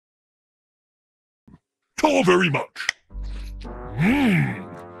so very much.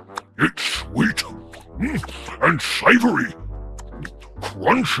 It's sweet and savory,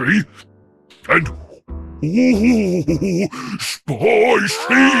 crunchy, and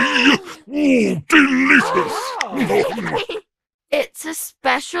spicy. Delicious. It's a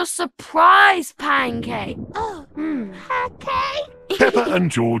special surprise pancake. Oh, pancake? Peppa and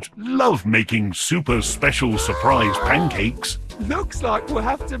George love making super special surprise pancakes. Looks like we'll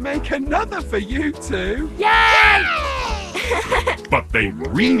have to make another for you two. Yay! But they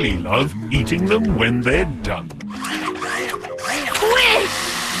really love eating them when they're done.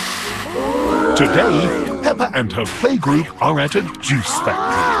 Today, Peppa and her playgroup are at a juice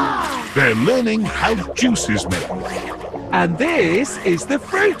factory. They're learning how juice is made. And this is the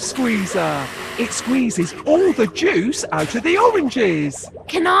fruit squeezer. It squeezes all the juice out of the oranges.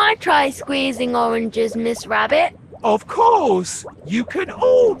 Can I try squeezing oranges, Miss Rabbit? Of course, you can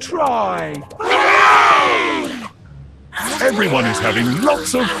all try. Everyone is having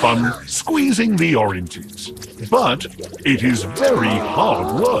lots of fun squeezing the oranges. But it is very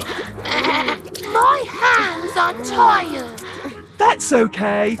hard work. My hands are tired. That's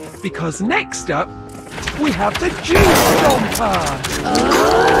okay, because next up, we have the juice stomper.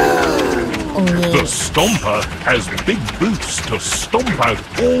 The stomper has big boots to stomp out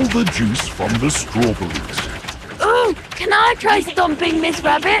all the juice from the strawberries. Ooh, can I try stomping, Miss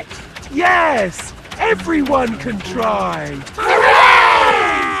Rabbit? Yes, everyone can try.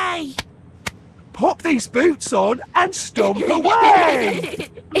 Hooray! Pop these boots on and stomp away.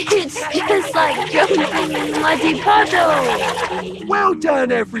 It's just like jumping in a muddy puddle. Well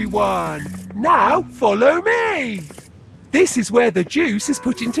done, everyone. Now follow me. This is where the juice is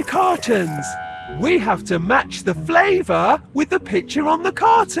put into cartons. We have to match the flavour with the picture on the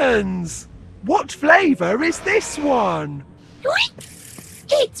cartons. What flavour is this one?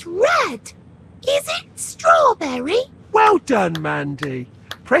 It's red. Is it strawberry? Well done, Mandy.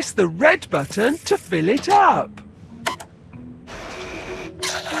 Press the red button to fill it up.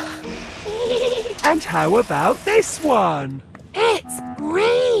 And how about this one? It's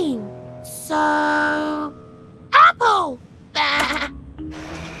green. So, apple.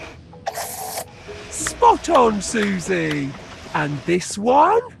 Spot on, Susie. And this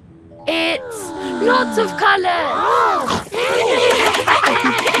one? It's lots of colours.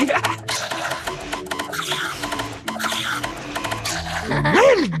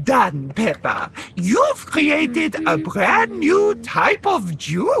 Well done, Peppa. You've created a brand new type of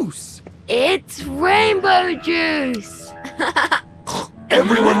juice. It's rainbow juice.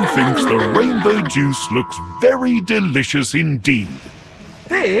 Everyone thinks the rainbow juice looks very delicious indeed.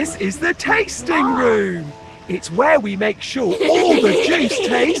 This is the tasting room. It's where we make sure all the juice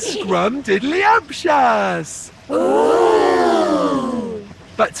tastes scrum-diddly-umptious. Ooh.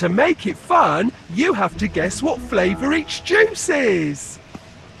 But to make it fun, you have to guess what flavour each juice is.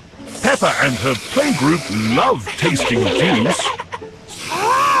 Peppa and her playgroup love tasting juice.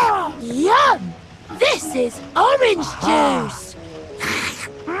 Yum! This is orange juice.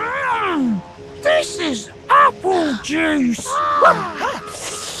 This is apple juice.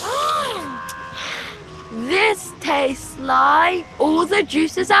 This tastes like all the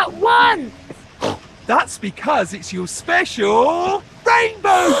juices at once. That's because it's your special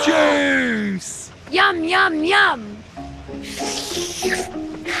rainbow juice. Yum, yum, yum.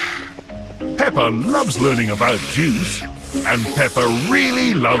 Peppa loves learning about juice, and Peppa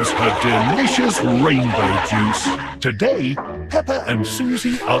really loves her delicious rainbow juice. Today, Peppa and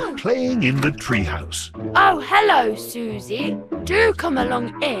Susie are playing in the treehouse. Oh, hello, Susie. Do come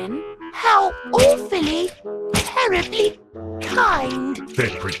along in. How awfully, terribly kind.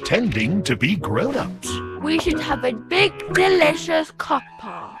 They're pretending to be grown-ups. We should have a big, delicious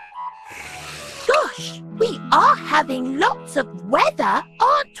cuppa. Gosh, we are having lots of weather,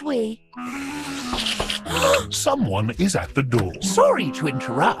 aren't we? Someone is at the door. Sorry to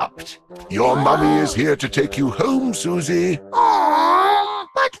interrupt. Your mummy is here to take you home, Susie. Aww,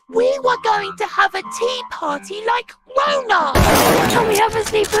 but we were going to have a tea party like grown-ups. Can we have a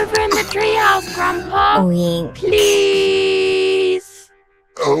sleepover in the treehouse, Grandpa? Please?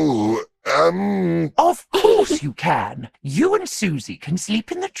 Oh, Of course you can. You and Susie can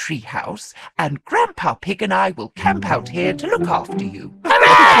sleep in the treehouse, and Grandpa Pig and I will camp out here to look after you.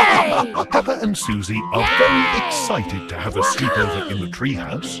 Hooray! Peppa and Susie are very excited to have a sleepover in the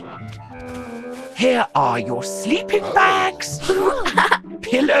treehouse. Here are your sleeping bags,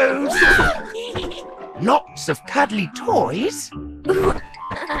 pillows, lots of cuddly toys,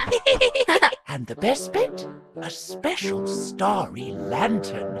 and the best bit, a special starry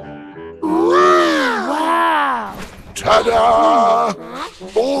lantern. Wow! ta-da!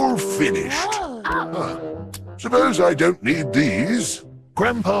 All finished. Suppose I don't need these.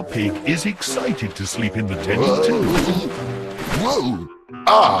 Grandpa Pig is excited to sleep in the tent too. Whoa!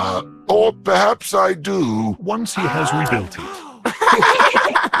 Ah, or perhaps I do. Once he has rebuilt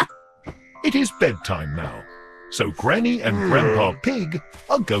it. It is bedtime now, so Granny and Grandpa Pig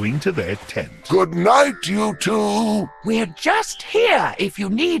are going to their tent. Good night, you two. We're just here if you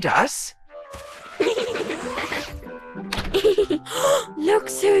need us. Look,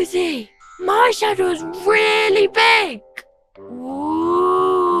 Susie. My shadow's really big.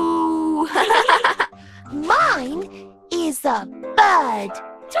 Ooh. Mine is a bird.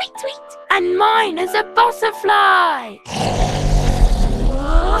 Tweet, tweet. And mine is a butterfly.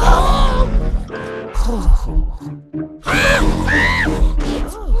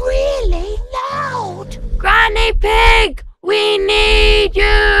 It's really loud. Granny Pig, we need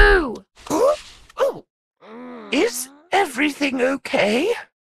you. Is everything okay?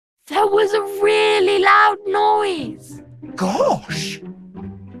 There was a really loud noise. Gosh.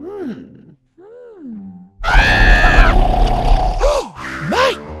 Oh,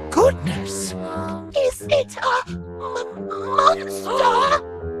 my goodness. Is it a monster?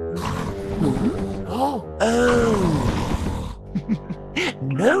 Oh.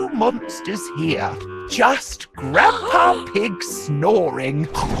 No monsters here. Just Grandpa Pig snoring.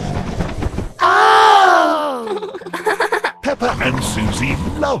 Oh! Peppa and Susie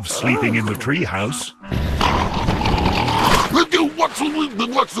love sleeping in the treehouse.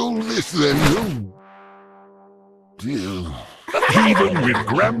 What's all this then? Oh, dear. Even with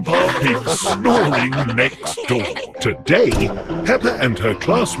Grandpa Pig snoring next door. Today, Peppa and her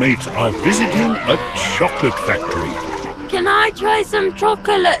classmates are visiting a chocolate factory. Can I try some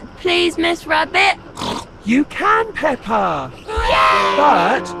chocolate, please, Miss Rabbit? You can, Peppa.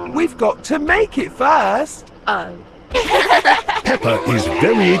 But we've got to make it first. Oh. Peppa is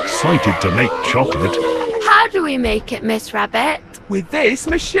very excited to make chocolate. How do we make it, Miss Rabbit? With this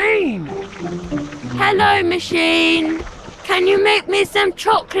machine. Hello, machine. Can you make me some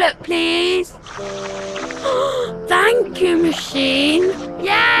chocolate, please? Thank you, machine.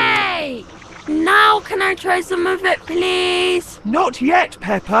 Yay! Now can I try some of it, please? Not yet,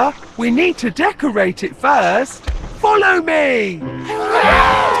 Peppa. We need to decorate it first. Follow me.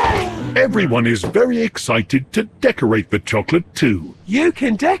 Everyone is very excited to decorate the chocolate too. You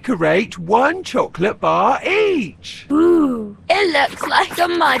can decorate one chocolate bar each. Ooh, it looks like a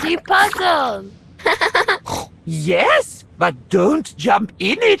muddy puzzle. Yes, but don't jump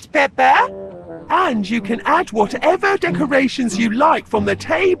in it, Peppa. And you can add whatever decorations you like from the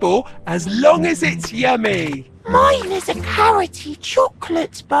table as long as it's yummy. Mine is a carroty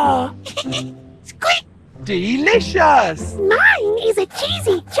chocolate bar. Squeak! Delicious! Mine is a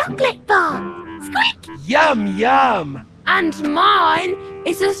cheesy chocolate bar. Squeak! Yum, yum. And mine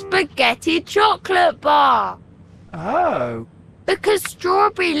is a spaghetti chocolate bar. Oh. Because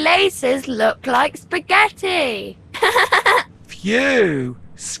strawberry laces look like spaghetti. Phew.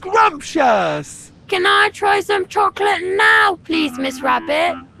 Scrumptious. Can I try some chocolate now, please, Miss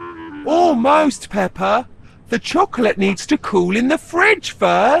Rabbit? Almost, Peppa. The chocolate needs to cool in the fridge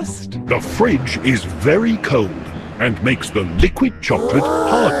first. The fridge is very cold and makes the liquid chocolate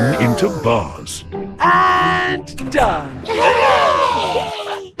harden into bars. And done.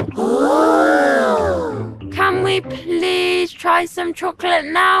 Can we please try some chocolate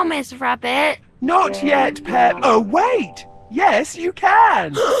now, Miss Rabbit? Not yet, Pep. Oh, wait. Yes, you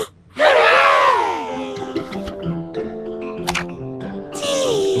can.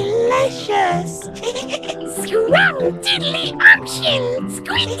 Delicious. Scrum-diddly-action.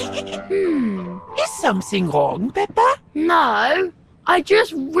 Squeak! Is something wrong, Peppa? No, I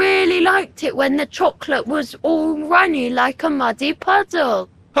just really liked it when the chocolate was all runny like a muddy puddle.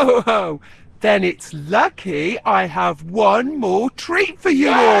 Ho ho. Then it's lucky I have one more treat for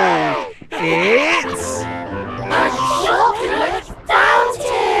you all. It's A chocolate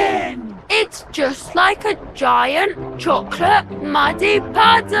fountain! It's just like a giant chocolate muddy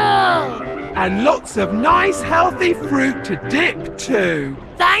puddle. and lots of nice healthy fruit to dip too.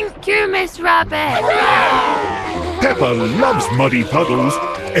 Thank you, Miss Rabbit. Peppa loves muddy puddles,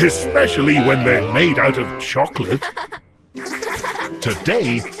 especially when they're made out of chocolate.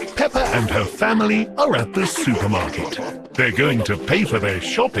 Today, Peppa and her family are at the supermarket. They're going to pay for their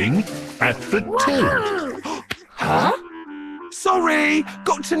shopping at the till. Huh? Sorry,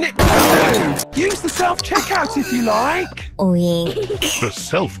 got to nip through. Use the self-checkout if you like. The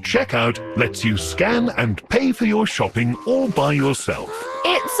self-checkout lets you scan and pay for your shopping all by yourself.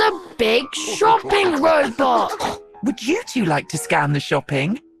 It's a big shopping robot. Would you two like to scan the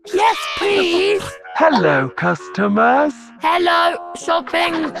shopping? Yes, please. Hello, customers. Hello,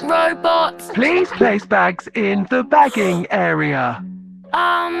 shopping robots. Please place bags in the bagging area.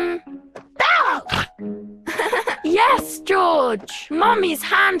 Yes, George. Mummy's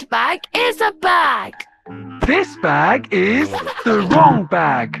handbag is a bag. This bag is the wrong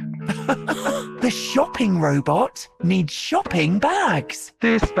bag. The shopping robot needs shopping bags.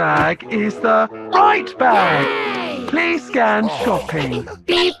 This bag is the right bag. Yay! Please scan shopping.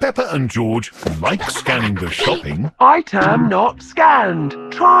 Beep. Peppa and George like scanning the shopping. Item not scanned.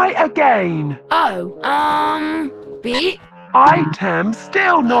 Try again. Beep. Item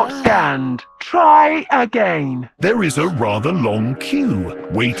still not scanned. Try again. There is a rather long queue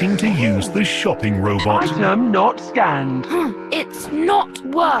waiting to use the shopping robot. Item not scanned. It's not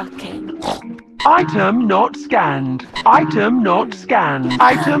working. Item not scanned. Item not scanned.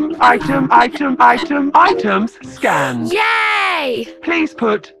 Items scanned. Yay! Please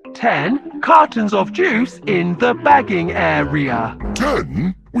put 10 cartons of juice in the bagging area.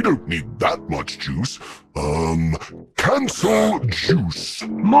 10? We don't need that much juice. Cancel juice.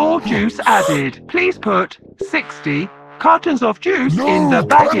 More juice added. Please put 60 cartons of juice in the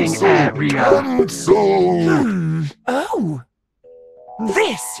bagging area. Cancel. Oh,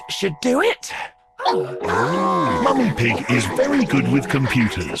 this should do it. Mummy Pig is very good with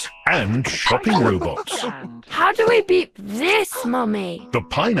computers and shopping robots. How do we beep this, Mummy? The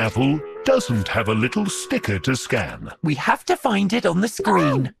pineapple doesn't have a little sticker to scan. We have to find it on the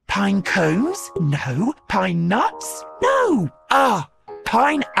screen. Pine cones? No. Pine nuts? No.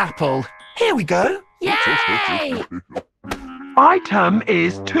 Pineapple. Here we go. Yay! Item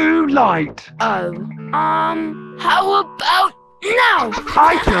is too light. How about now?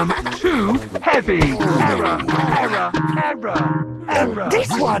 Item too heavy. Error. This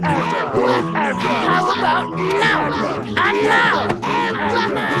one. How about now? And now?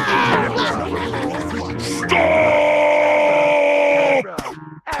 Stop!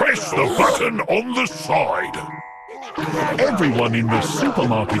 Press the button on the side. Everyone in the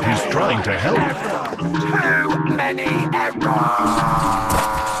supermarket is trying to help. Too many errors.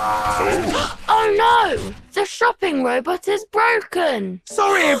 Oh no! The shopping robot is broken.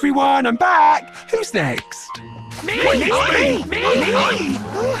 Sorry everyone, I'm back. Who's next? Me.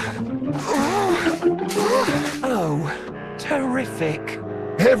 Oh, terrific.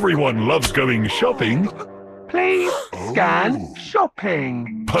 Everyone loves going shopping, Please scan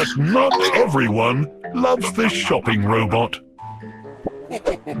shopping. but not everyone loves the shopping robot.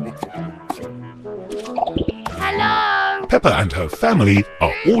 Hello! Peppa and her family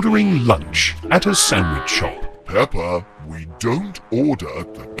are ordering lunch at a sandwich shop. Peppa, we don't order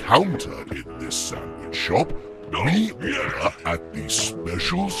at the counter in this sandwich shop. We order at the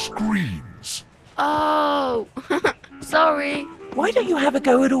special screens. Oh, sorry. Why don't you have a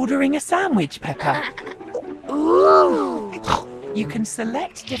go at ordering a sandwich, Peppa? Ooh. You can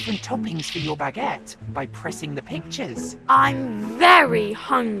select different toppings for your baguette by pressing the pictures. I'm very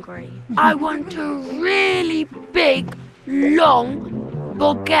hungry. I want a really big, long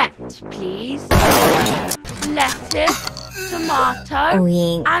baguette, please. Lettuce, tomato,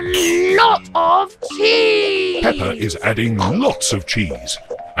 and lot of cheese. Peppa is adding lots of cheese,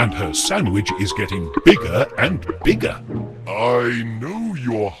 and her sandwich is getting bigger and bigger. I know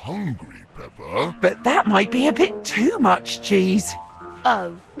you're hungry, Peppa. But that might be a bit too much cheese.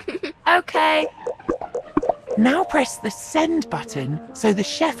 Oh, okay. Now press the send button so the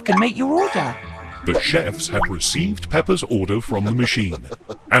chef can make your order. The chefs have received Peppa's order from the machine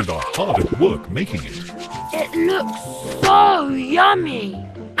and are hard at work making it. It looks so yummy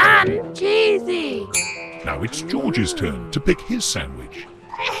and cheesy. Now it's George's turn to pick his sandwich.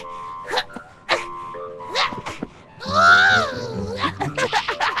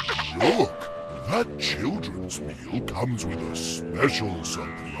 Look, that children's meal comes with a special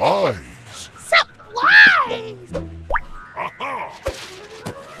surprise. Surprise!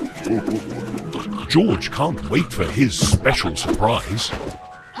 George can't wait for his special surprise.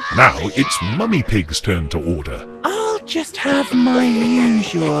 Now it's Mummy Pig's turn to order. I'll just have my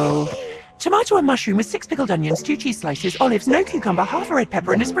usual. Tomato and mushroom with 6 pickled onions, 2 cheese slices, olives, no cucumber, half a red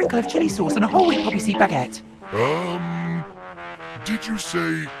pepper and a sprinkle of chili sauce and a whole wheat poppy seed baguette. Did you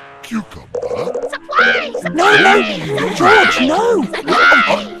say cucumber? Surprise! No, George, no!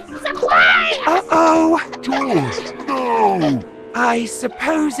 Surprise! Uh-oh! George, no! I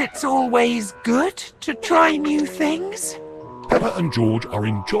suppose it's always good to try new things? Peppa and George are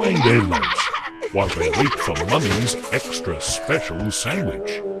enjoying their lunch while they wait for Mummy's extra special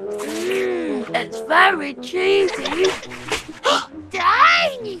sandwich. It's very cheesy.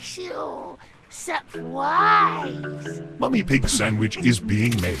 Dinosaur! Surprise! Mummy Pig's sandwich is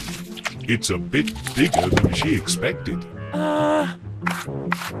being made. It's a bit bigger than she expected.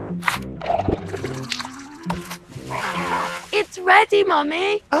 It's ready,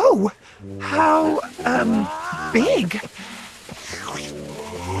 Mummy. Oh, how, big?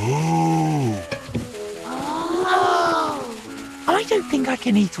 I don't think I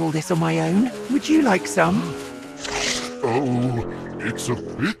can eat all this on my own. Would you like some? Oh, it's a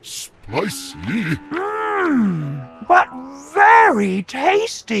bit spicy. But very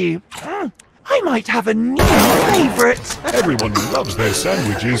tasty. I might have a new favourite. Everyone loves their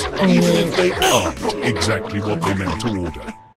sandwiches, even if they aren't exactly what they meant to order.